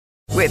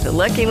With the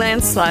Lucky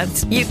Land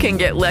Slots, you can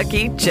get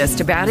lucky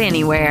just about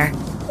anywhere.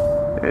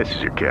 This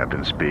is your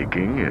captain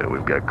speaking.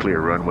 We've got clear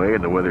runway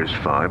and the weather's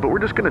fine, but we're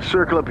just going to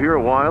circle up here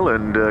a while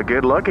and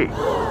get lucky.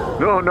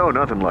 No,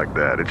 nothing like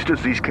that. It's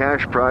just these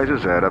cash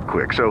prizes add up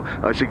quick. So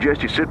I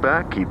suggest you sit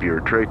back, keep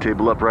your tray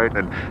table upright,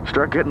 and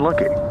start getting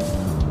lucky.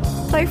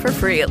 Play for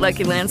free at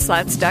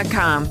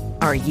LuckyLandSlots.com.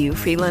 Are you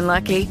feeling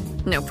lucky?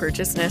 No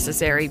purchase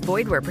necessary.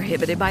 Void where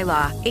prohibited by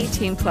law.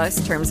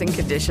 18+ terms and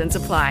conditions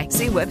apply.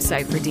 See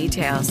website for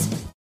details.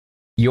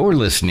 You're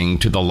listening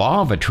to the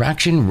Law of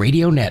Attraction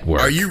Radio Network.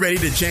 Are you ready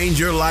to change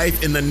your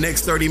life in the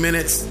next 30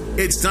 minutes?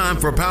 It's time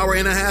for Power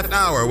in a Half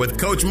Hour with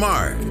Coach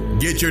Mark.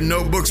 Get your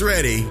notebooks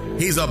ready.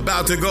 He's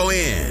about to go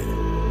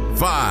in.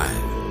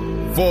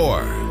 5,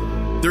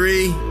 4,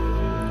 3,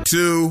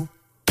 2,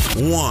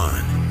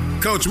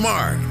 1. Coach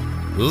Mark,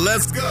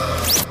 let's go.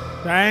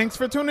 Thanks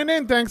for tuning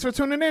in.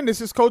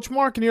 This is Coach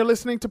Mark, and you're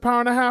listening to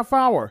Power in a Half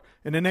Hour.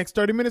 In the next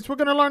 30 minutes, we're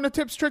going to learn the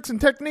tips, tricks, and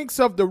techniques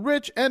of the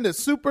rich and the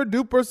super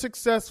duper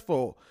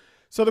successful.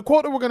 So the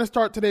quote that we're going to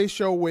start today's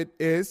show with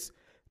is,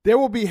 there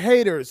will be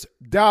haters,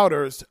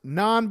 doubters,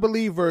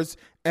 non-believers,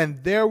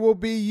 and there will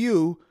be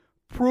you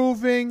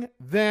proving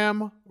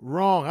them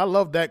wrong. I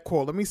love that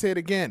quote. Let me say it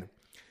again.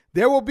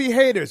 There will be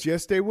haters.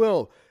 Yes, they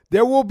will.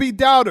 There will be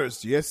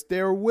doubters. Yes,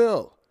 there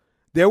will.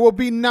 There will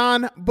be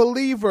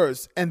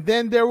non-believers, and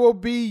then there will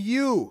be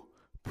you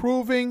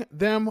proving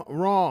them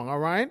wrong, all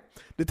right?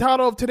 The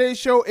title of today's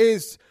show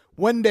is,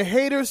 When the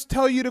Haters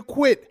Tell You to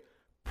Quit,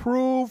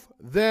 Prove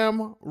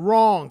Them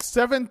Wrong.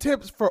 7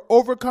 tips for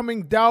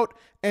overcoming doubt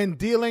and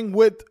dealing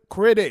with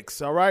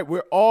critics, all right?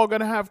 We're all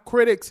going to have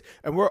critics,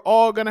 and we're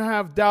all going to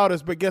have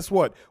doubters, but guess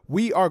what?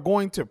 We are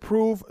going to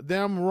prove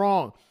them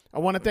wrong. I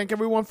want to thank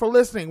everyone for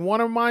listening. I want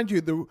to remind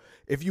you,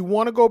 if you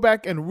want to go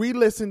back and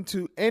re-listen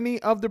to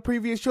any of the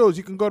previous shows,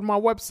 you can go to my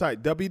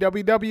website,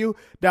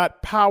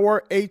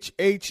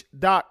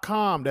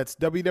 www.powerhh.com. That's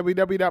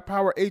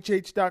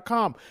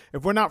www.powerhh.com.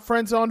 If we're not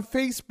friends on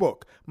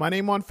Facebook, my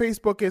name on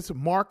Facebook is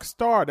Mark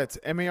Starr. That's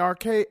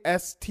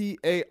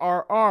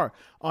MarkStarr.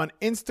 On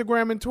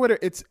Instagram and Twitter,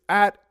 it's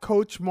at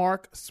Coach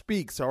Mark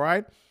Speaks, all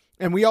right?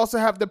 And we also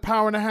have the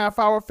Power in a Half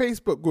Hour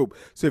Facebook group.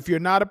 So if you're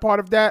not a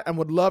part of that and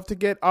would love to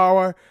get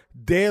our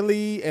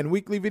daily and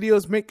weekly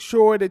videos, make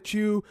sure that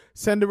you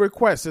send a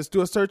request. Let's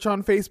do a search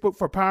on Facebook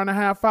for Power in a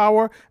Half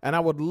Hour, and I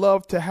would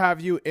love to have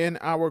you in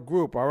our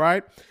group, all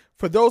right?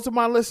 For those of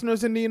my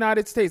listeners in the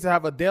United States, I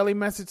have a daily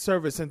message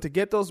service, and to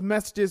get those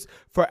messages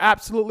for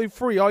absolutely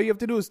free, all you have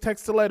to do is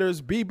text the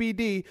letters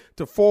BBD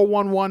to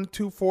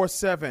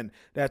 411247.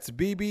 That's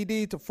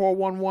BBD to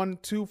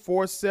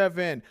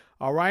 411247.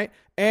 All right.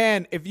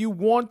 And if you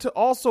want to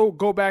also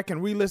go back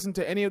and re-listen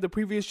to any of the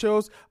previous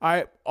shows,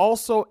 I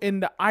also in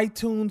the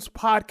iTunes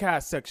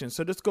podcast section.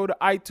 So just go to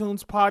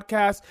iTunes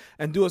podcast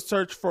and do a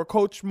search for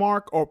Coach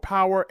Mark or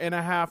Power in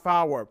a Half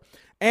Hour.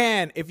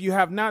 And if you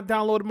have not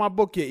downloaded my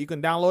book yet, you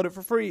can download it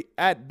for free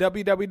at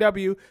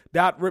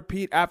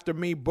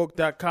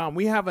www.repeataftermebook.com.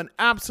 We have an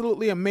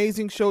absolutely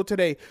amazing show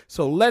today,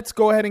 so let's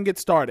go ahead and get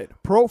started.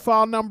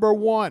 Profile number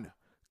 1,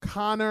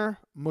 Conor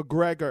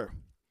McGregor.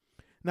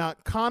 Now,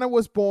 Conor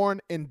was born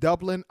in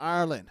Dublin,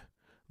 Ireland.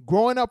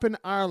 Growing up in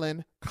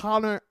Ireland,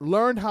 Conor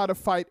learned how to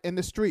fight in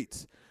the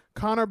streets.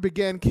 Conor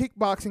began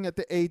kickboxing at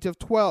the age of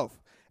 12.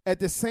 At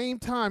the same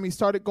time, he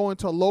started going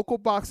to a local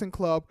boxing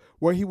club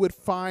where he would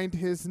find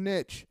his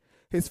niche.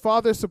 His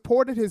father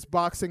supported his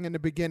boxing in the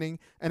beginning,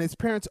 and his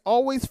parents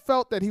always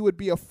felt that he would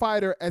be a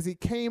fighter as he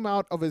came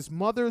out of his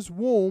mother's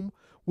womb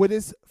with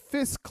his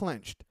fists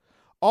clenched.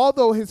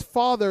 Although his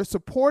father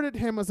supported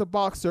him as a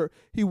boxer,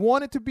 he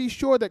wanted to be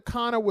sure that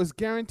Conor was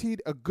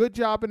guaranteed a good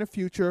job in the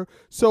future,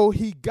 so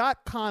he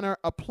got Conor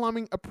a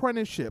plumbing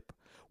apprenticeship.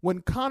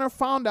 When Conor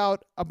found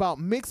out about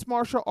mixed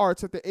martial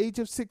arts at the age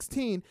of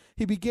 16,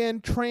 he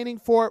began training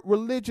for it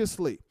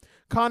religiously.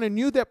 Conor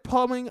knew that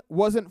plumbing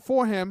wasn't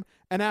for him,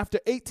 and after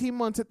 18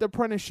 months at the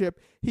apprenticeship,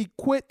 he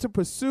quit to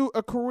pursue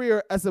a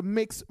career as a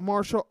mixed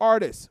martial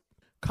artist.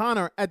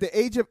 Conor, at the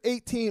age of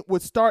 18,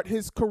 would start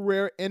his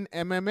career in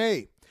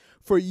MMA.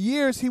 For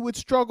years, he would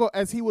struggle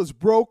as he was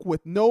broke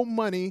with no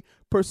money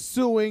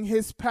pursuing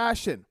his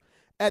passion.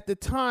 At the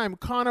time,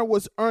 Conor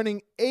was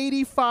earning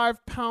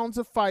 85 pounds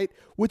a fight,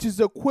 which is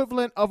the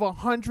equivalent of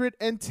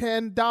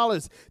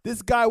 $110.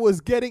 This guy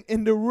was getting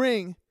in the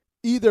ring,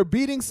 either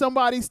beating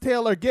somebody's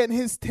tail or getting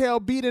his tail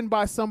beaten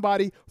by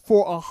somebody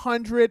for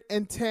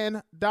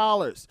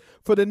 $110.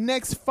 For the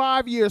next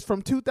 5 years,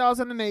 from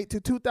 2008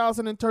 to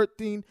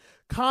 2013,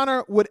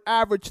 Conor would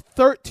average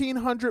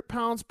 1,300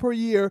 pounds per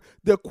year,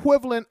 the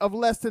equivalent of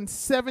less than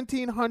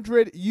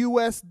 $1,700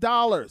 US.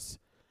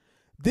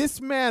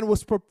 This man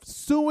was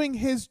pursuing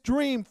his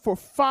dream for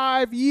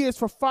 5 years.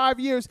 For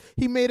 5 years,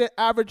 he made an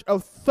average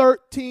of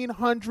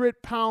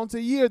 1,300 pounds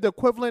a year, the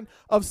equivalent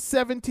of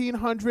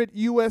 $1,700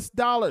 US.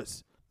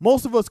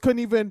 Most of us couldn't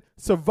even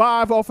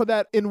survive off of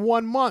that in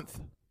 1 month.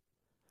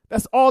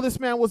 That's all this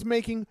man was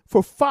making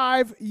for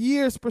 5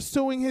 years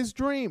pursuing his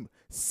dream.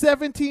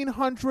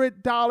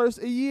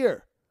 $1,700 a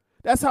year.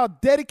 That's how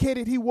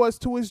dedicated he was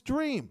to his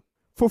dream.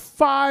 For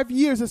 5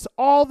 years, that's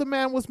all the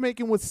man was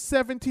making was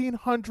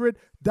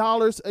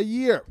 $1,700 a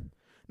year.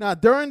 Now,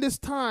 during this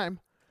time,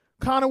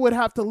 Conor would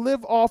have to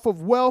live off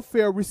of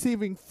welfare,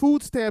 receiving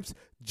food stamps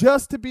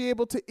just to be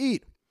able to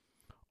eat.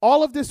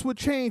 All of this would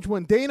change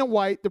when Dana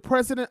White, the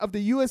president of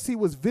the UFC,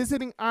 was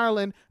visiting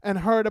Ireland and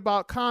heard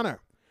about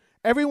Conor.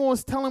 Everyone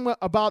was telling him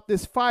about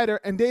this fighter,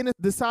 and Dana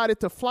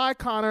decided to fly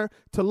Conor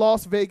to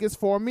Las Vegas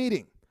for a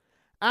meeting.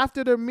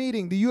 After their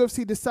meeting, the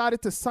UFC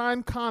decided to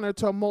sign Conor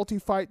to a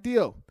multi-fight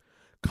deal.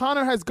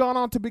 Conor has gone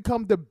on to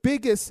become the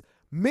biggest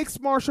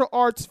mixed martial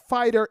arts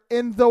fighter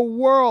in the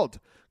world.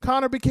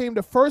 Conor became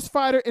the first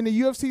fighter in the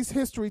UFC's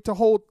history to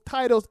hold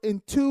titles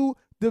in 2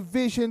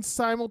 divisions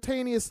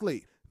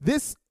simultaneously.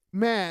 This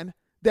man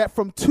that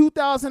from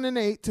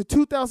 2008 to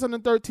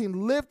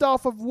 2013 lived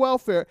off of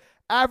welfare,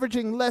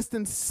 averaging less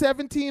than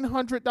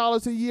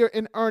 $1,700 a year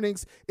in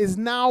earnings, is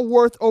now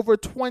worth over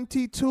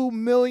 $22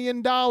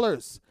 million.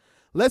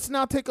 Let's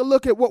now take a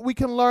look at what we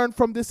can learn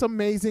from this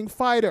amazing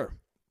fighter.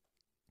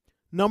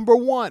 Number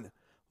 1,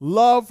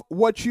 love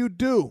what you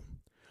do.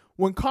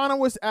 When Conor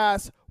was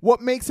asked what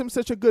makes him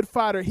such a good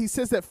fighter, he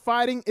says that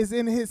fighting is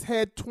in his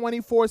head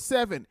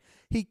 24/7.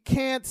 He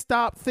can't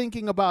stop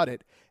thinking about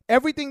it.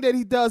 Everything that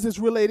he does is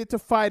related to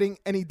fighting,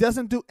 and he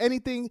doesn't do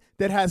anything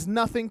that has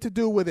nothing to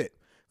do with it.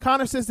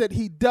 Conor says that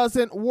he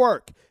doesn't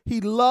work. He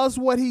loves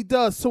what he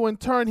does, so in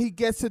turn, he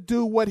gets to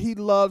do what he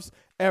loves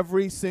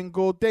every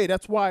single day.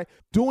 That's why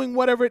doing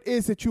whatever it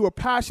is that you are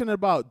passionate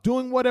about,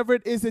 doing whatever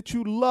it is that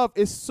you love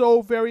is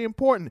so very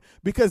important,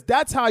 because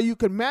that's how you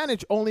can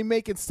manage only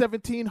making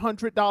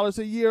 $1,700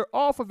 a year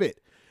off of it,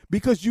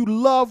 because you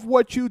love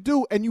what you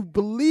do and you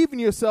believe in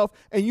yourself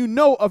and you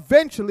know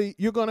eventually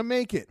you're going to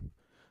make it.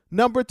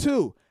 Number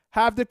 2,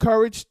 have the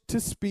courage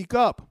to speak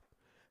up.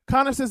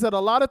 Conor says that a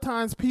lot of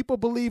times people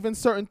believe in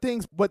certain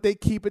things, but they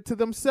keep it to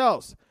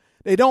themselves.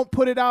 They don't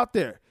put it out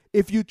there.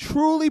 If you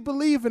truly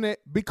believe in it,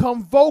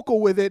 become vocal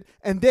with it,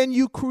 and then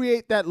you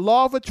create that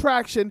law of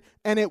attraction,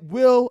 and it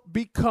will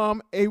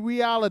become a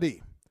reality.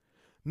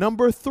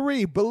 Number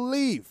 3,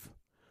 believe.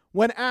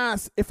 When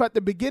asked if at the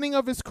beginning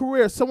of his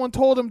career someone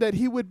told him that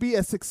he would be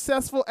as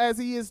successful as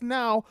he is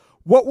now,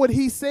 what would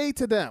he say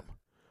to them?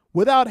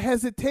 Without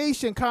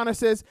hesitation, Conor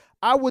says,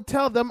 I would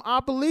tell them, I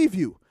believe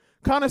you.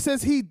 Conor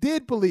says he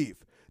did believe.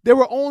 There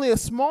were only a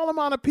small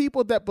amount of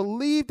people that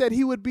believed that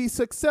he would be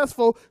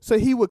successful, so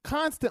he would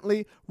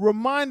constantly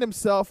remind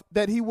himself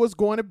that he was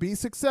going to be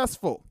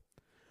successful.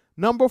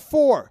 Number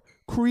 4,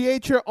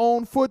 create your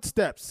own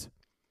footsteps.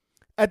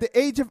 At the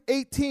age of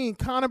 18,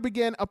 Conor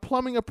began a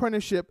plumbing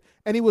apprenticeship,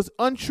 and he was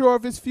unsure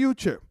of his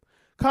future.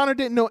 Conor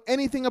didn't know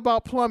anything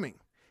about plumbing.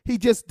 He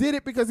just did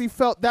it because he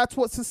felt that's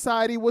what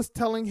society was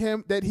telling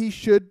him that he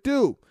should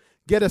do.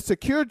 Get a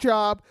secure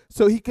job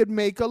so he could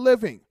make a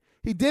living.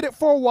 He did it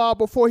for a while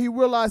before he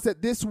realized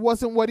that this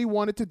wasn't what he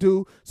wanted to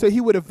do, so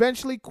he would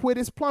eventually quit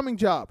his plumbing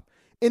job.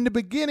 In the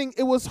beginning,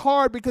 it was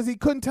hard because he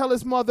couldn't tell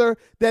his mother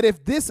that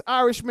if this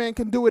Irish man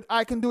can do it,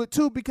 I can do it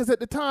too, because at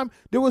the time,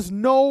 there was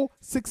no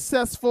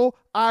successful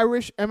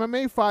Irish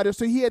MMA fighter,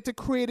 so he had to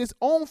create his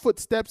own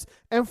footsteps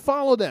and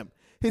follow them.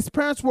 His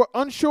parents were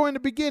unsure in the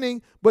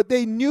beginning, but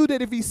they knew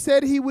that if he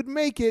said he would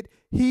make it,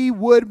 he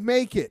would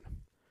make it.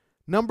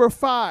 Number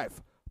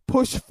 5,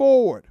 push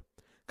forward.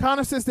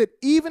 Conor says that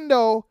even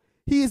though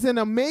he is in an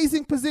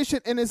amazing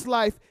position in his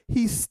life,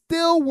 he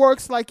still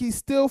works like he's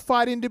still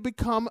fighting to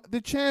become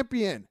the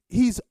champion.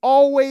 He's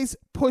always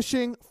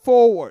pushing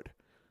forward.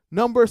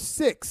 Number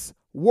 6,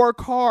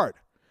 work hard.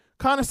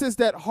 Conor says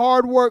that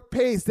hard work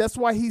pays. That's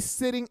why he's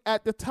sitting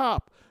at the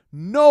top.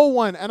 No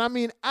one, and I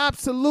mean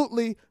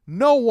absolutely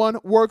no one,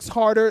 works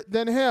harder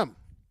than him.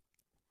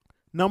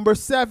 Number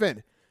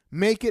 7,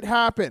 make it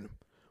happen.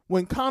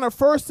 When Conor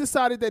first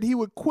decided that he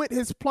would quit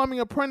his plumbing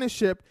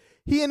apprenticeship,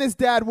 he and his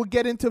dad would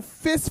get into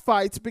fist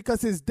fights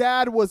because his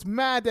dad was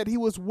mad that he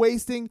was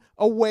wasting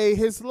away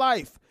his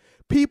life.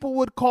 People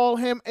would call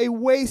him a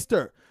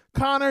waster.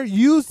 Conor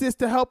used this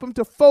to help him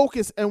to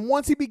focus, and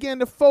once he began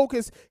to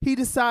focus, he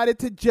decided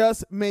to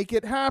just make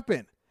it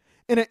happen.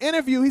 In an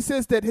interview, he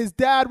says that his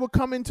dad would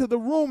come into the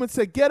room and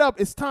say, get up,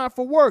 it's time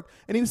for work.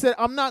 And he said,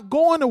 I'm not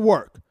going to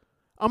work.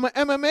 I'm an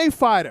MMA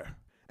fighter.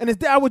 And his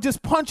dad would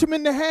just punch him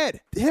in the head.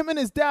 Him and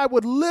his dad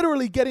would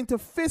literally get into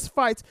fist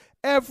fights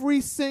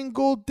every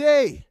single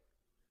day.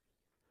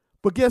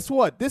 But guess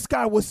what? This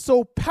guy was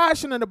so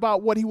passionate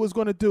about what he was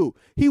going to do.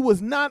 He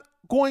was not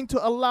going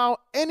to allow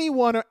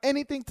anyone or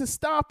anything to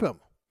stop him.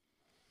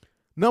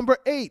 Number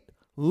 8,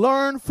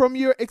 learn from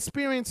your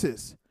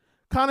experiences.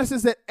 Conor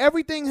says that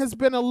everything has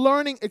been a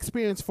learning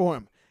experience for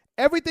him.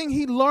 Everything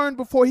he learned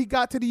before he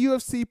got to the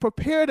UFC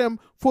prepared him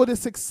for the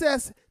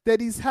success that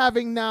he's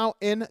having now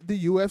in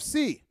the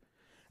UFC.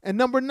 And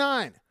number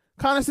 9,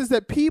 Conor says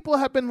that people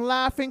have been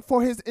laughing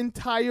for his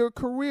entire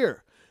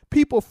career.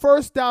 People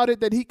first doubted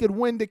that he could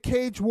win the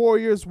Cage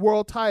Warriors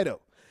world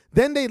title.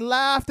 Then they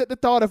laughed at the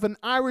thought of an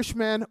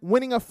Irishman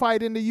winning a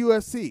fight in the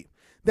UFC.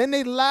 Then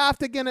they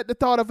laughed again at the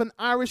thought of an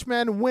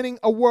Irishman winning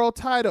a world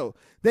title.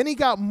 Then he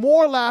got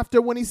more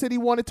laughter when he said he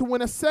wanted to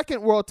win a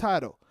second world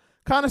title.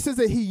 Connor says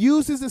that he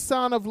uses the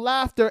sound of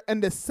laughter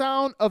and the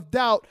sound of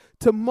doubt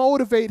to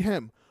motivate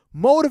him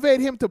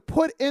to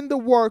put in the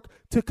work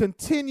to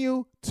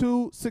continue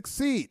to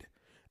succeed.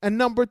 And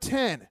number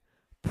 10,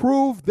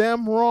 prove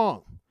them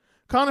wrong.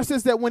 Connor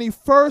says that when he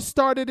first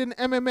started in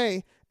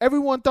MMA,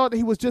 everyone thought that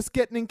he was just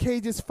getting in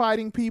cages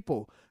fighting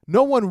people.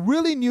 No one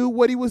really knew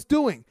what he was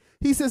doing.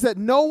 He says that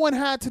no one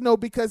had to know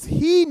because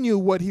he knew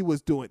what he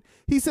was doing.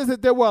 He says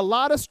that there were a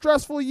lot of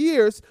stressful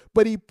years,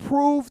 but he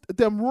proved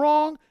them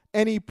wrong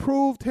and he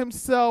proved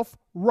himself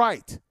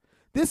right.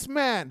 This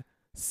man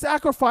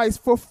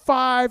sacrificed for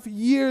 5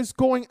 years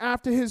going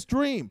after his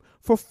dream.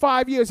 For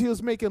 5 years, he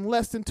was making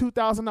less than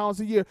 $2,000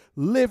 a year,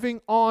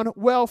 living on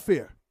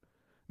welfare.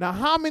 Now,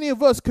 how many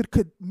of us could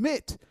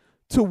commit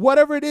to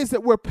whatever it is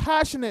that we're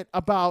passionate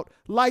about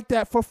like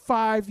that for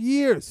 5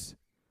 years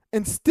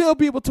and still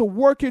be able to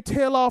work your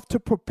tail off to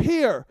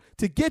prepare,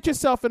 to get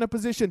yourself in a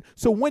position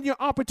so when your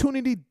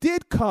opportunity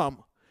did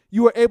come,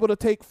 you were able to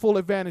take full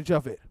advantage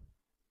of it?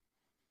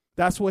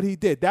 That's what he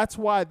did. That's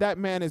why that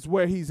man is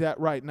where he's at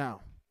right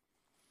now.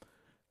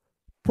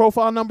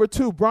 Profile number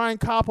 2, Brian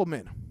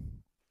Koppelman.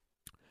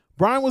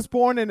 Brian was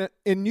born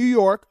in New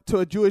York to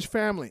a Jewish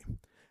family.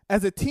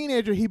 As a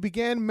teenager, he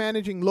began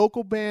managing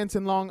local bands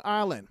in Long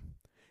Island.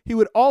 He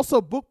would also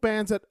book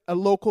bands at a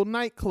local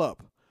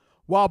nightclub.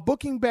 While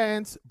booking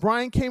bands,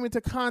 Brian came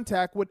into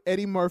contact with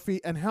Eddie Murphy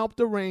and helped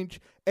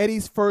arrange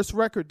Eddie's first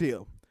record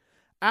deal.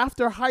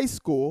 After high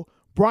school,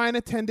 Brian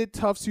attended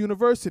Tufts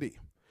University.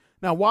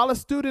 Now, while a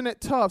student at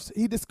Tufts,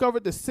 he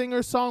discovered the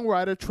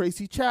singer-songwriter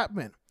Tracy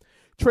Chapman.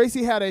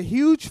 Tracy had a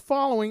huge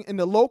following in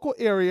the local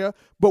area,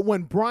 but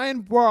when Brian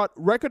brought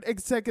record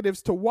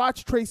executives to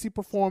watch Tracy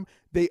perform,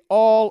 they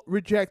all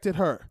rejected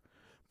her.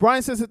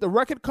 Brian says that the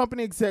record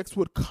company execs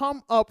would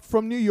come up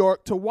from New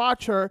York to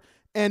watch her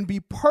and be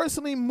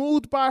personally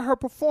moved by her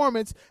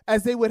performance,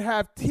 as they would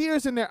have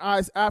tears in their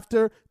eyes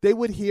after they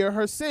would hear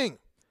her sing.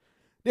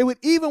 They would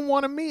even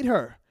want to meet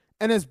her.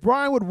 And as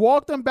Brian would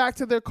walk them back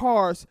to their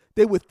cars,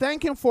 they would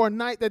thank him for a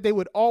night that they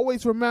would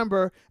always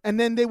remember, and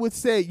then they would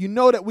say, "You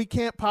know that we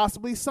can't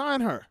possibly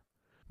sign her."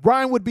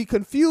 Brian would be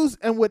confused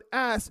and would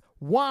ask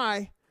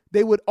why.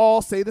 They would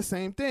all say the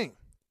same thing.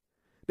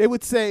 They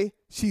would say,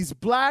 "She's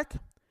black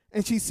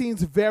and she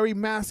seems very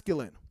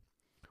masculine."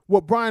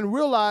 What Brian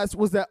realized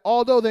was that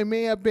although they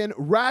may have been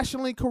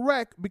rationally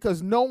correct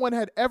because no one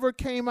had ever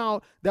came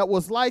out that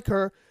was like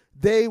her,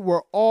 they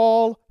were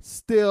all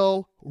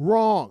still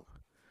wrong.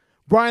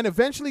 Brian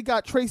eventually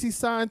got Tracy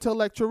signed to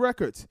Elektra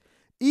Records.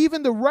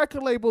 Even the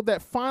record label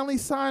that finally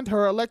signed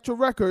her, Elektra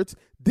Records,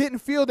 didn't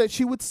feel that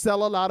she would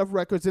sell a lot of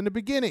records in the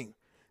beginning.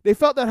 They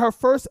felt that her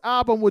first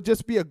album would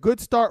just be a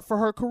good start for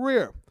her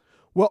career.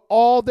 Well,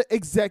 all the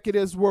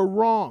executives were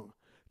wrong.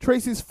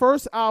 Tracy's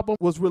first album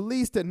was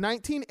released in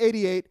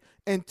 1988,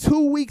 and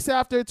 2 weeks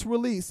after its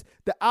release,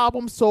 the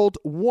album sold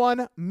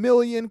 1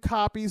 million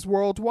copies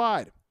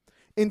worldwide.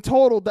 In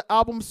total, the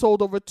album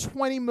sold over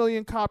 20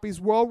 million copies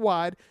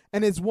worldwide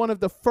and is one of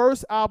the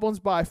first albums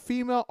by a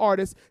female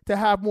artist to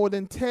have more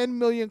than 10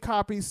 million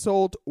copies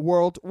sold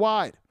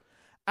worldwide.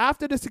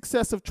 After the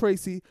success of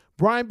Tracy,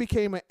 Brian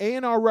became an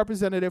A&R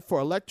representative for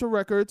Elektra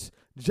Records,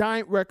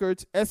 Giant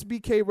Records,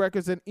 SBK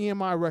Records, and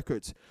EMI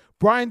Records.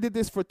 Brian did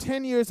this for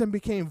 10 years and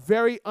became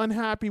very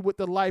unhappy with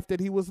the life that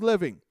he was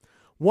living.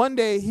 One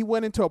day, he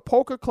went into a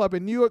poker club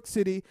in New York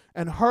City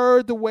and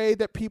heard the way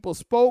that people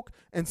spoke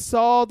and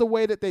saw the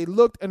way that they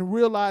looked and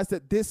realized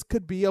that this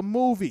could be a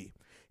movie.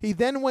 He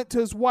then went to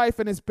his wife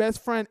and his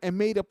best friend and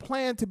made a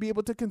plan to be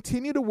able to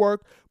continue to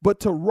work, but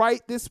to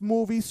write this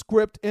movie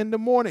script in the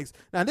mornings.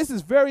 Now, this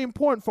is very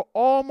important for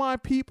all my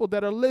people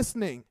that are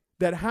listening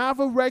that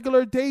have a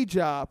regular day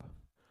job,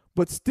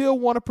 but still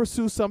want to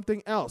pursue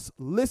something else.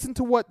 Listen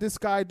to what this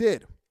guy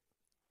did.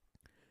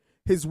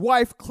 His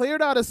wife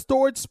cleared out a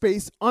storage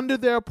space under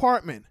their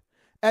apartment.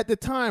 At the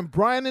time,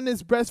 Brian and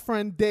his best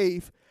friend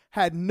Dave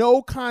had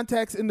no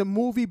contacts in the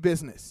movie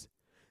business.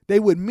 They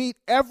would meet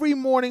every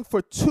morning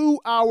for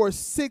 2 hours,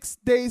 6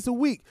 days a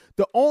week.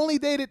 The only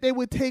day that they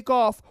would take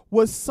off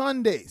was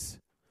Sundays.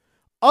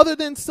 Other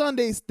than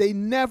Sundays, they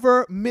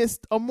never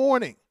missed a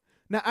morning.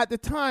 Now, at the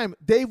time,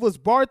 Dave was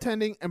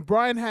bartending and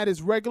Brian had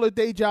his regular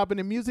day job in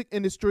the music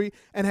industry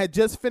and had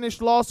just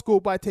finished law school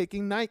by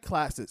taking night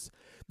classes.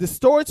 The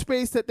storage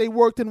space that they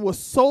worked in was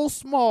so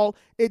small,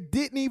 it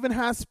didn't even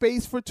have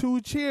space for 2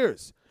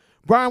 chairs.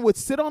 Brian would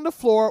sit on the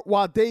floor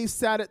while Dave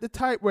sat at the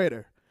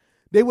typewriter.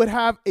 They would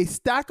have a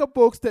stack of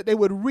books that they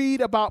would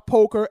read about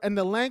poker and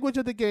the language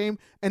of the game,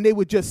 and they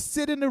would just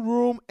sit in the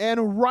room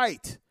and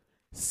write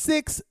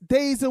 6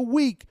 days a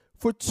week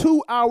for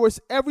 2 hours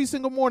every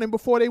single morning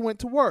before they went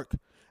to work.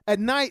 At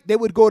night, they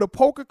would go to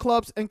poker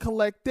clubs and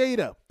collect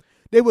data.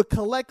 They would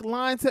collect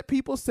lines that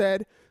people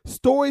said,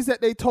 stories that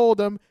they told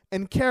them,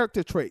 and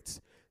character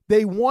traits.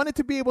 They wanted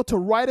to be able to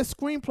write a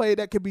screenplay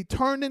that could be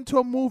turned into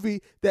a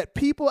movie that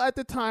people at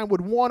the time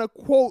would want to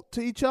quote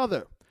to each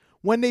other.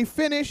 When they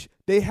finished,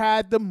 they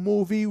had the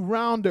movie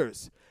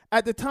rounders.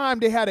 At the time,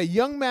 they had a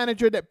young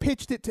manager that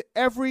pitched it to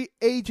every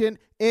agent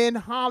in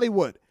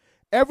Hollywood.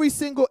 Every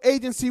single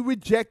agency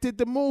rejected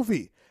the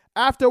movie.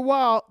 After a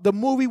while, the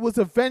movie was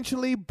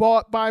eventually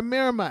bought by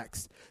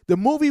Miramax. The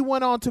movie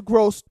went on to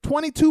gross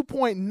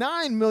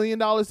 $22.9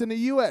 million in the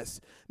U.S.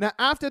 Now,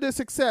 after the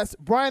success,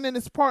 Brian and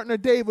his partner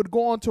Dave would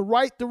go on to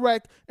write,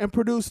 direct, and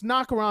produce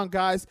Knockaround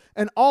Guys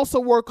and also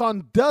work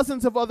on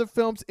dozens of other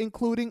films,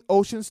 including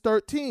Ocean's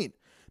 13.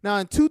 Now,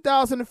 in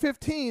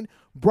 2015,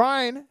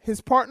 Brian,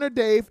 his partner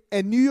Dave,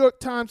 and New York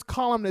Times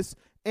columnist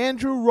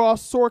Andrew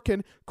Ross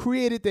Sorkin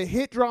created the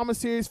hit drama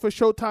series for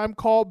Showtime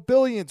called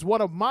Billions,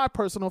 one of my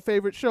personal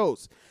favorite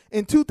shows.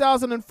 In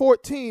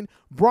 2014,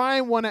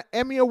 Brian won an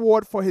Emmy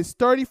Award for his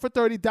 30 for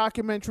 30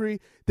 documentary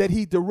that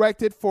he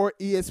directed for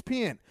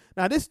ESPN.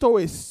 Now, this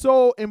story is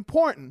so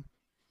important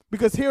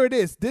because here it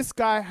is. This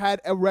guy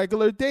had a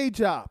regular day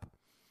job,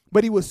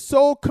 but he was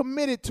so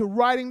committed to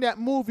writing that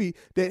movie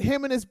that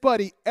him and his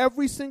buddy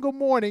every single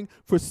morning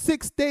for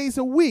 6 days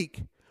a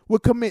week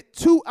would commit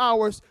 2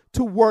 hours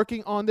to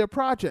working on their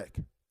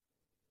project.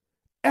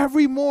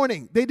 Every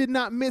morning. They did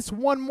not miss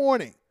one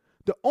morning.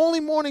 The only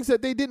mornings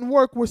that they didn't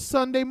work were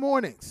Sunday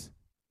mornings.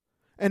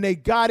 And they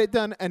got it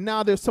done, and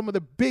now they're some of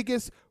the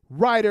biggest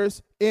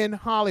writers in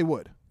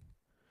Hollywood.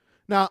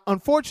 Now,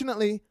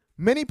 unfortunately,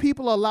 many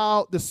people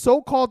allow the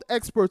so-called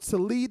experts to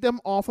lead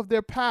them off of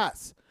their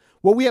paths.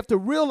 What we have to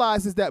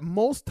realize is that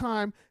most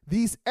time,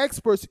 these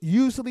experts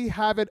usually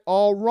have it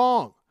all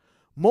wrong.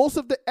 Most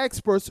of the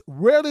experts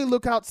rarely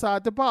look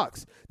outside the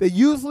box. They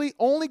usually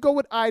only go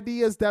with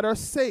ideas that are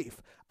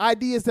safe,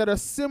 ideas that are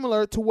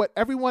similar to what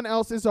everyone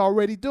else is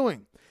already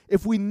doing.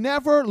 If we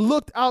never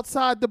looked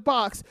outside the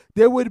box,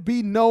 there would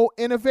be no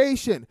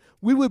innovation.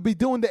 We would be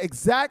doing the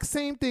exact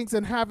same things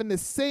and having the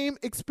same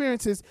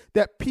experiences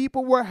that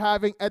people were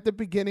having at the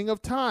beginning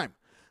of time.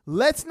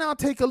 Let's now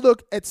take a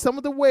look at some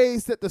of the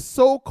ways that the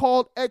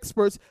so-called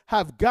experts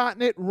have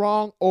gotten it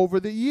wrong over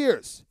the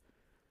years.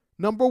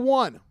 Number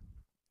one,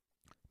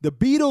 the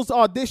Beatles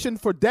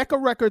auditioned for Decca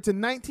Records in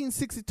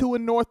 1962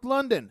 in North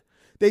London.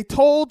 They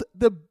told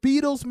the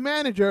Beatles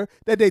manager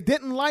that they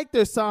didn't like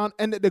their sound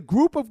and that the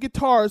group of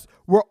guitars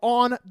were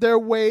on their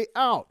way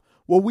out.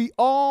 Well, we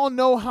all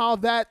know how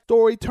that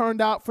story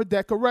turned out for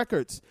Decca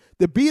Records.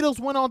 The Beatles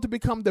went on to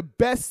become the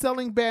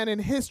best-selling band in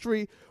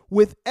history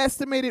with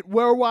estimated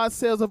worldwide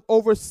sales of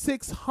over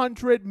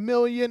 600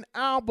 million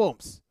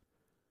albums.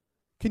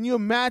 Can you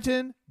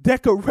imagine?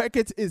 Decca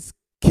Records is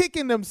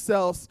kicking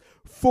themselves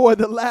for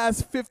the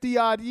last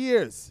 50-odd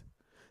years.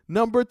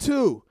 Number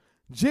two,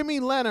 Jimmy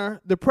Lennon,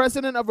 the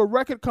president of a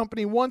record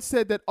company, once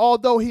said that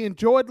although he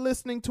enjoyed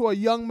listening to a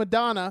young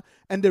Madonna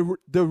and the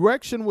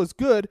direction was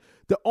good,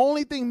 the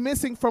only thing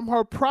missing from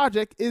her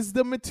project is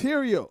the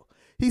material.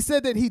 He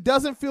said that he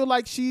doesn't feel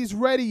like she's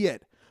ready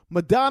yet.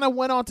 Madonna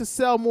went on to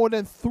sell more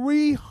than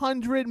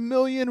 300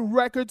 million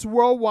records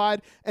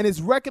worldwide and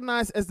is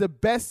recognized as the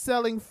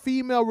best-selling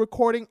female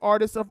recording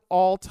artist of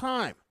all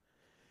time.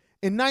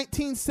 In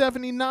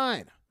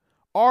 1979,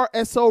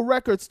 RSO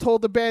Records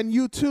told the band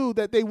U2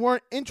 that they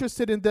weren't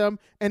interested in them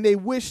and they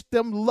wished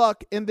them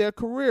luck in their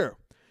career.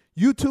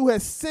 U2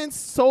 has since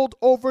sold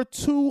over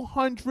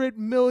 200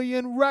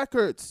 million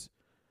records.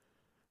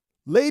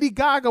 Lady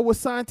Gaga was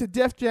signed to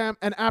Def Jam,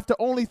 and after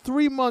only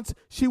 3 months,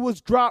 she was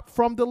dropped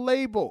from the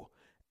label.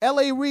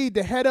 L.A. Reid,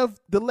 the head of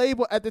the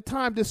label at the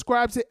time,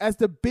 describes it as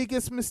the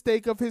biggest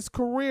mistake of his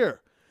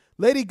career.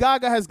 Lady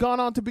Gaga has gone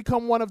on to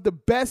become one of the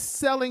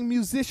best-selling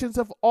musicians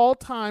of all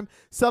time,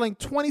 selling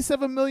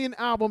 27 million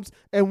albums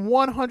and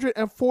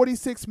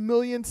 146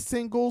 million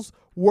singles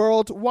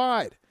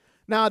worldwide.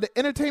 Now, the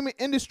entertainment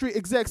industry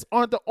execs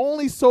aren't the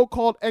only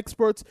so-called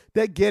experts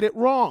that get it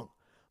wrong.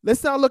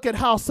 Let's now look at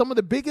how some of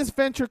the biggest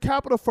venture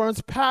capital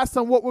firms passed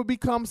on what would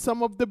become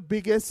some of the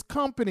biggest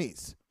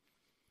companies.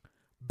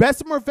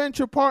 Bessemer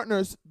Venture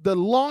Partners, the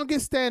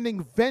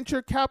longest-standing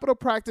venture capital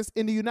practice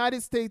in the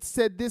United States,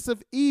 said this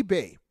of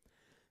eBay.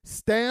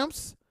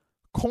 Stamps,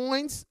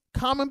 coins,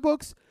 comic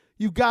books,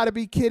 you gotta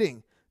be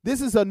kidding.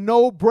 This is a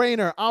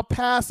no-brainer. I'll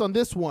pass on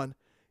this one.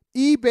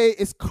 eBay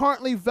is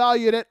currently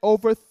valued at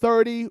over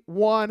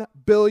 $31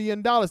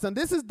 billion. And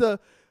this is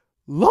the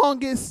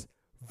longest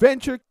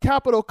venture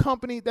capital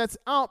company that's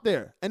out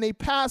there. And they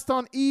passed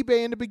on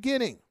eBay in the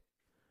beginning.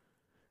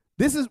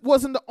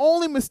 Wasn't the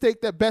only mistake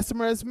that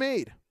Bessemer has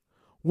made.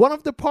 One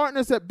of the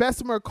partners at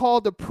Bessemer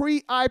called the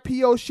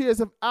pre-IPO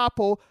shares of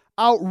Apple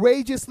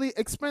outrageously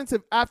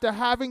expensive after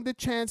having the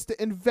chance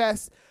to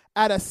invest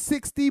at a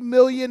 $60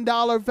 million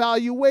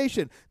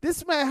valuation.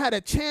 This man had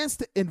a chance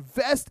to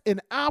invest in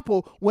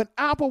Apple when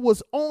Apple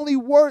was only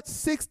worth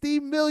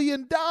 $60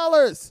 million.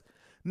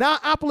 Now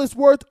Apple is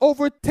worth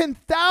over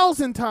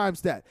 10,000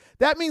 times that.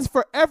 That means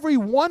for every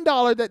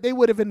 $1 that they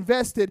would have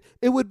invested,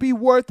 it would be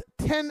worth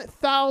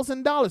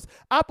 $10,000.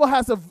 Apple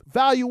has a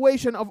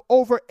valuation of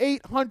over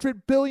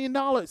 $800 billion.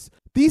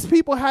 These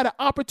people had an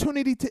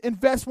opportunity to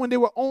invest when they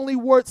were only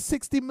worth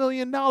 $60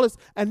 million,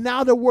 and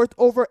now they're worth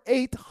over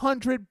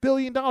 $800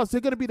 billion.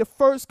 They're going to be the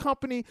first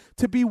company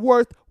to be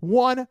worth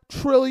 $1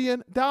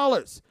 trillion.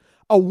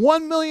 A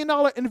 $1 million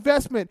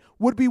investment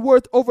would be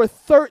worth over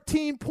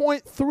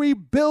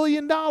 $13.3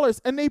 billion,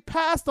 and they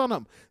passed on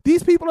them.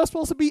 These people are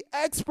supposed to be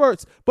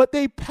experts, but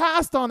they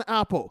passed on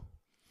Apple.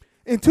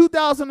 In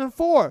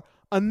 2004,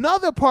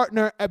 another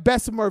partner at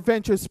Bessemer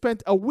Ventures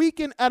spent a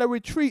weekend at a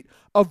retreat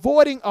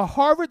avoiding a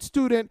Harvard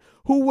student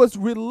who was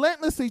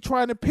relentlessly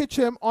trying to pitch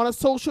him on a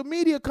social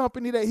media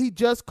company that he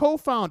just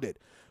co-founded.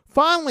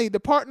 Finally, the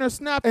partner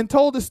snapped and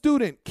told the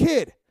student,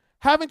 "Kid,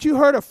 haven't you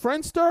heard of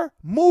Friendster?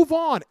 Move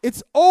on.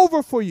 It's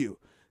over for you."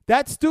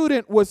 That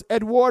student was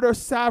Eduardo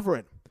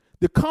Saverin.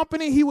 The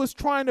company he was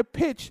trying to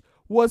pitch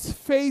was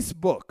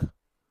Facebook.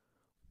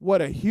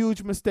 What a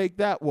huge mistake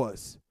that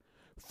was.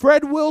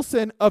 Fred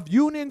Wilson of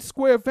Union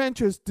Square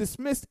Ventures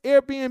dismissed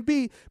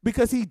Airbnb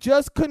because he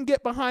just couldn't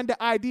get behind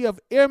the idea of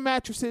air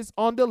mattresses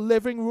on the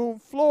living room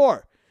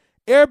floor.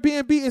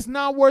 Airbnb is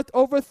now worth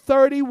over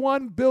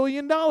 $31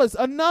 billion.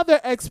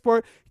 Another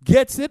expert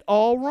gets it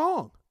all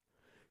wrong.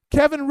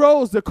 Kevin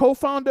Rose, the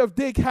co-founder of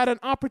Digg, had an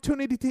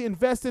opportunity to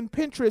invest in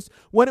Pinterest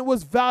when it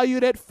was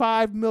valued at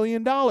 $5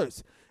 million.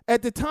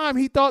 At the time,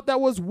 he thought that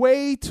was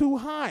way too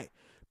high.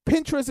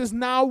 Pinterest is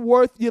now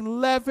worth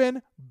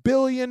 $11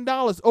 billion,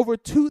 over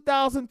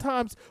 2,000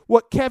 times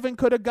what Kevin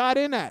could have got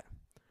in at.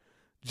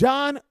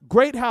 John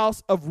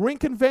Greathouse of Ring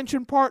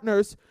Convention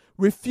Partners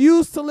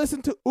refused to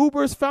listen to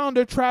Uber's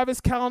founder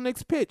Travis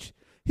Kalanick's pitch.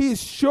 He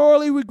is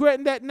surely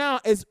regretting that now,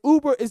 as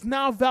Uber is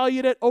now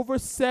valued at over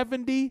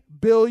 $70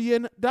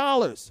 billion.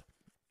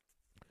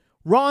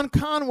 Ron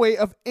Conway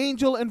of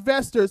Angel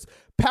Investors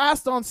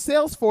passed on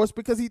Salesforce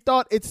because he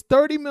thought its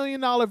 $30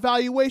 million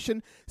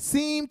valuation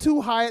seemed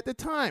too high at the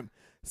time.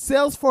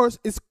 Salesforce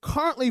is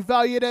currently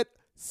valued at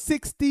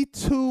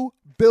 $62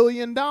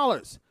 billion.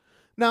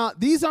 Now,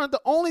 these aren't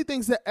the only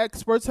things that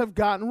experts have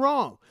gotten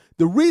wrong.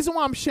 The reason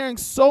why I'm sharing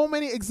so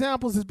many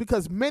examples is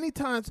because many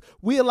times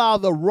we allow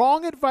the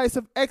wrong advice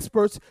of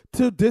experts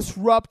to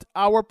disrupt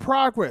our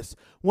progress.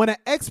 When an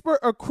expert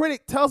or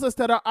critic tells us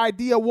that our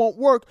idea won't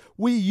work,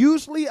 we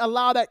usually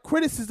allow that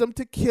criticism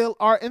to kill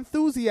our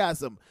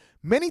enthusiasm.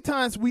 Many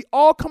times we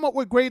all come up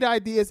with great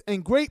ideas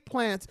and great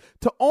plans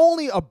to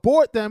only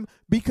abort them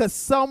because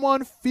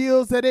someone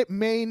feels that it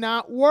may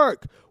not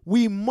work.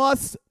 We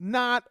must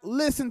not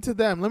listen to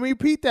them. Let me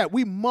repeat that.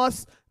 We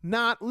must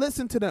not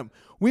listen to them.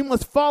 We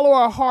must follow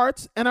our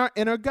hearts and our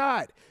inner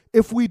guide.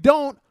 If we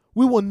don't,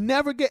 we will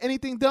never get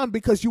anything done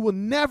because you will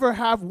never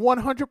have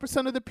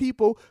 100% of the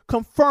people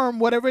confirm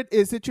whatever it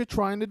is that you're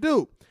trying to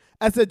do.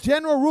 As a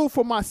general rule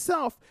for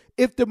myself,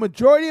 if the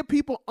majority of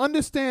people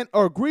understand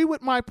or agree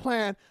with my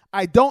plan,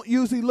 I don't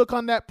usually look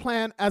on that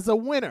plan as a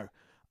winner.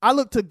 I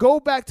look to go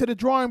back to the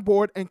drawing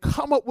board and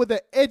come up with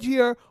an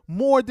edgier,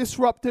 more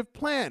disruptive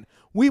plan.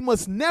 We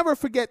must never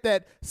forget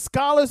that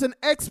scholars and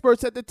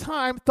experts at the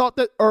time thought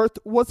that Earth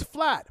was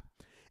flat.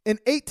 In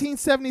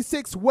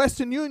 1876,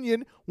 Western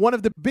Union, one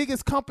of the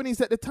biggest companies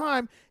at the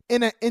time,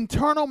 in an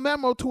internal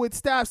memo to its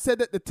staff said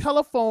that the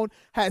telephone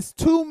has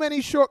too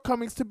many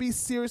shortcomings to be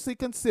seriously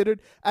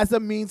considered as a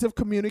means of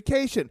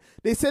communication.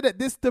 They said that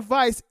this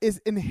device is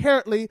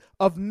inherently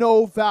of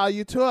no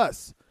value to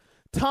us.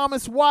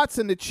 Thomas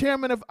Watson, the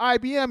chairman of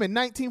IBM in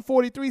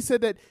 1943,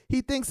 said that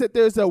he thinks that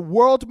there's a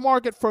world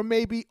market for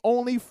maybe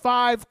only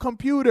 5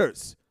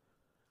 computers.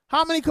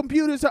 How many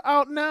computers are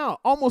out now?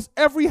 Almost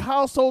every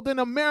household in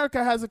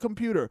America has a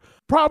computer.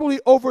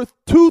 Probably over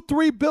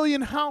 2-3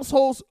 billion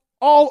households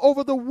all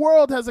over the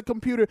world has a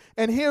computer.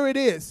 And here it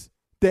is.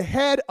 The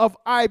head of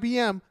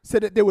IBM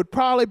said that there would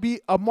probably be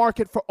a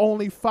market for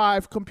only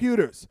 5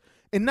 computers.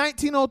 In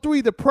 1903,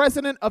 the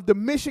president of the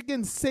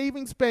Michigan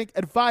Savings Bank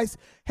advised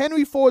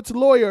Henry Ford's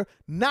lawyer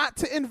not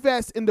to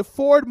invest in the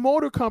Ford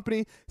Motor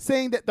Company,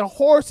 saying that the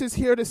horse is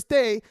here to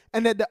stay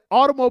and that the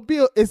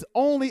automobile is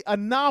only a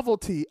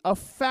novelty, a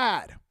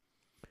fad.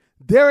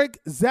 Derek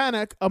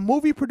Zanuck, a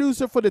movie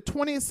producer for the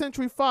 20th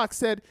Century Fox,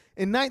 said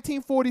in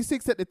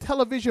 1946 that the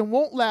television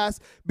won't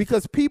last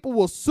because people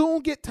will soon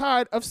get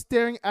tired of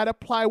staring at a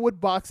plywood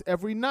box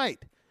every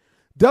night.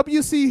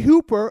 W.C.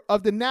 Hooper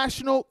of the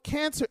National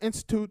Cancer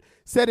Institute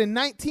said in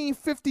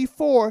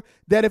 1954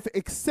 that if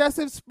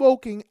excessive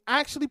smoking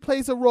actually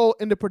plays a role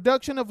in the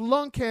production of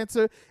lung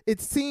cancer,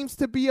 it seems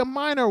to be a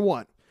minor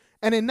one.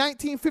 And in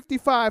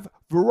 1955,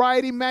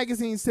 Variety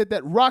magazine said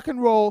that rock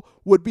and roll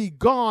would be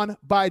gone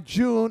by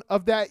June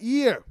of that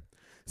year.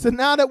 So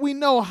now that we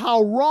know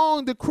how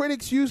wrong the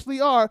critics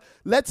usually are,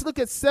 let's look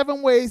at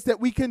 7 ways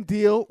that we can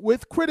deal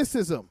with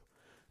criticism.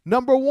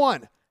 Number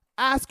 1,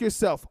 ask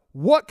yourself,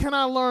 what can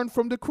I learn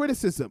from the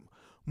criticism?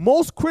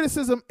 Most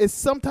criticism is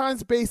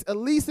sometimes based, at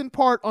least in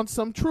part, on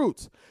some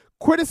truths.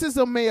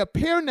 Criticism may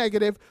appear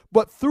negative,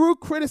 but through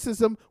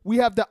criticism, we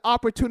have the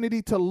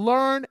opportunity to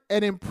learn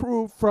and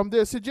improve from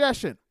their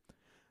suggestion.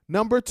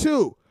 Number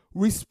 2,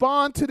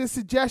 respond to the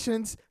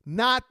suggestions,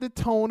 not the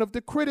tone of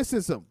the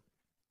criticism.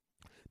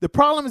 The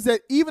problem is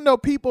that even though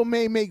people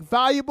may make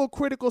valuable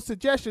critical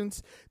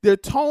suggestions, their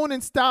tone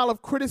and style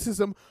of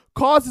criticism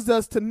causes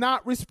us to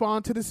not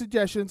respond to the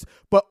suggestions,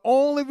 but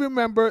only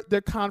remember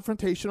their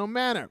confrontational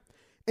manner.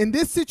 In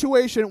this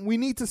situation, we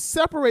need to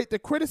separate the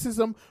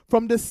criticism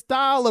from the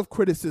style of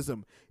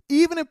criticism.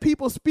 Even if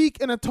people speak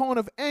in a tone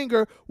of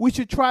anger, we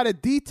should try to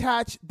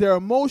detach their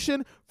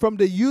emotion from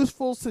the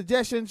useful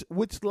suggestions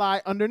which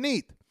lie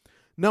underneath.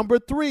 Number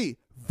 3,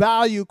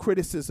 value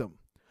criticism.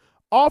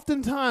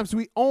 Oftentimes,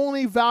 we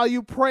only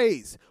value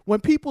praise. When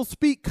people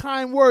speak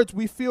kind words,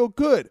 we feel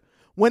good.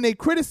 When they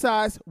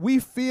criticize, we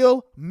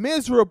feel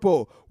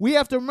miserable. We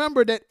have to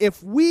remember that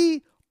if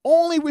we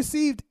only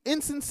received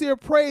insincere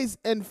praise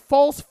and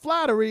false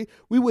flattery,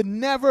 we would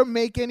never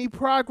make any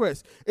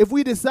progress. If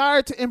we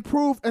desire to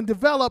improve and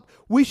develop,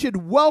 we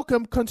should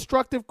welcome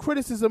constructive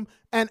criticism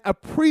and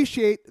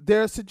appreciate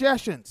their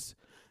suggestions.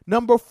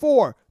 Number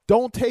 4,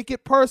 don't take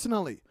it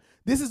personally.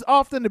 This is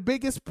often the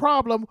biggest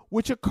problem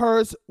which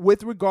occurs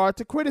with regard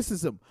to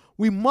criticism.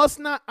 We must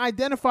not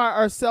identify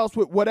ourselves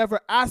with whatever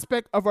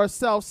aspect of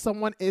ourselves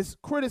someone is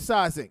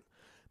criticizing.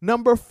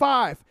 Number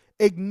 5,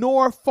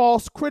 ignore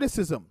false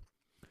criticism.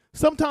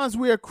 Sometimes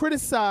we are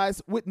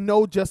criticized with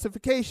no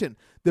justification.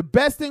 The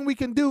best thing we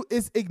can do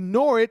is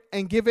ignore it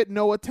and give it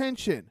no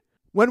attention.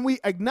 When we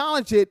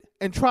acknowledge it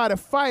and try to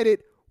fight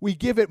it, we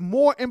give it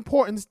more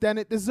importance than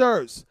it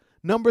deserves.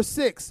 Number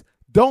 6,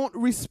 don't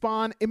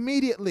respond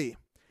immediately.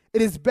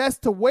 It is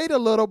best to wait a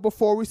little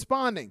before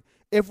responding.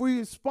 If we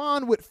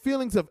respond with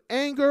feelings of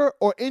anger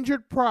or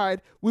injured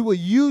pride, we will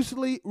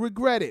usually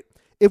regret it.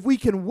 If we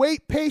can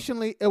wait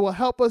patiently, it will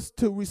help us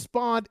to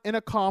respond in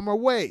a calmer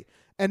way.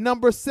 And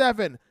number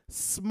 7,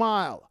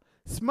 smile.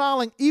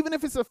 Smiling, even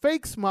if it's a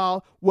fake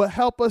smile, will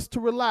help us to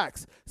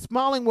relax.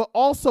 Smiling will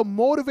also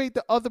motivate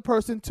the other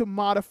person to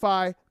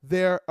modify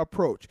their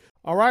approach.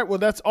 All right, well,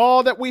 that's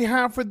all that we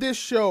have for this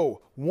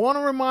show. Want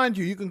to remind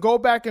you, you can go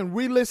back and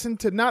re-listen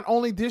to not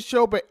only this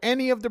show, but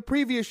any of the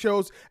previous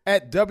shows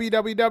at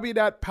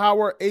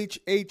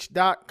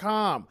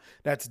www.powerhh.com.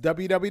 That's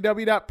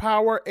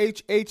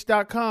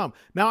www.powerhh.com.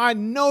 Now, I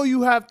know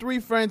you have 3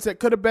 friends that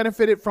could have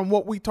benefited from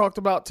what we talked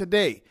about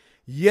today.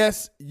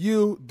 Yes,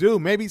 you do.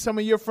 Maybe some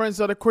of your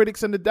friends are the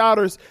critics and the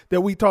doubters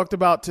that we talked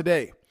about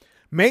today.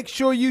 Make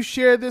sure you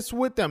share this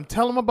with them.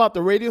 Tell them about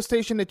the radio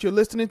station that you're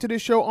listening to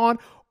this show on,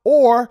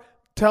 or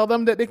tell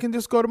them that they can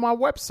just go to my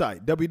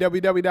website,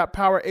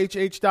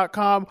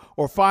 www.powerhh.com,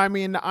 or find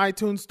me in the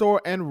iTunes store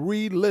and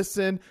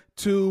re-listen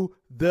to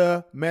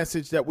the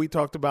message that we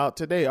talked about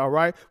today, all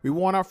right? We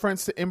want our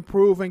friends to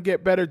improve and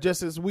get better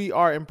just as we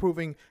are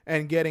improving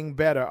and getting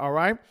better, all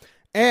right?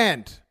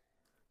 And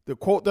the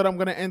quote that I'm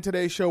going to end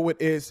today's show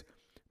with is,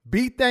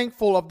 be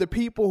thankful of the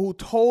people who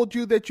told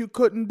you that you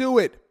couldn't do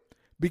it.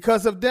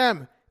 Because of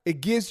them, it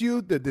gives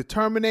you the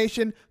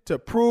determination to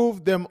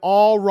prove them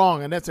all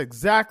wrong. And that's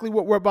exactly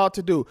what we're about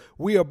to do.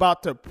 We are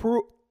about to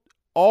prove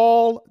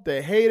all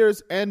the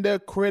haters and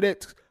the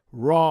critics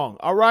wrong.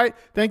 All right?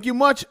 Thank you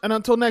much. And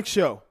until next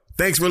show.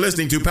 Thanks for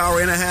listening to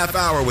Power in a Half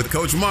Hour with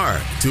Coach Mark.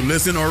 To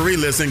listen or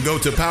re-listen, go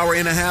to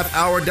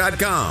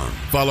powerinhalfhour.com.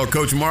 Follow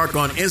Coach Mark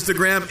on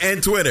Instagram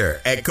and Twitter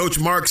at Coach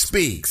Mark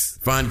Speaks.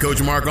 Find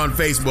Coach Mark on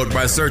Facebook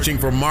by searching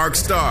for Mark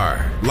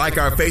Starr. Like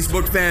our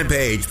Facebook fan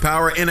page,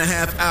 Power in a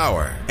Half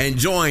Hour, and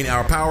join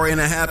our Power in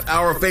a Half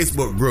Hour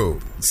Facebook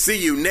group.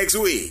 See you next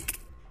week.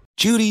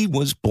 Judy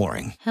was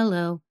boring.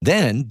 Hello.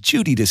 Then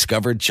Judy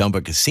discovered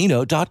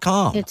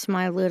ChumbaCasino.com. It's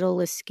my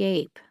little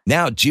escape.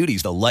 Now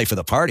Judy's the life of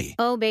the party.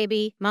 Oh,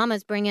 baby,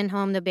 mama's bringing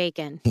home the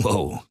bacon.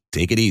 Whoa,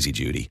 take it easy,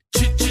 Judy.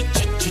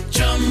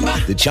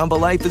 The Chumba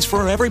life is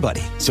for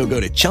everybody. So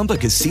go to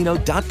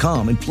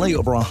ChumbaCasino.com and play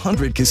over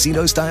 100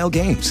 casino-style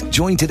games.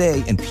 Join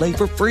today and play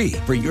for free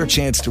for your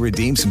chance to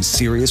redeem some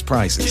serious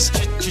prizes.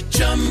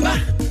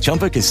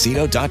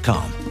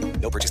 ChumbaCasino.com.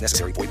 No purchase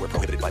necessary. Void where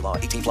prohibited by law.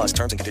 18+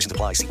 terms and conditions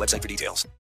apply. See website for details.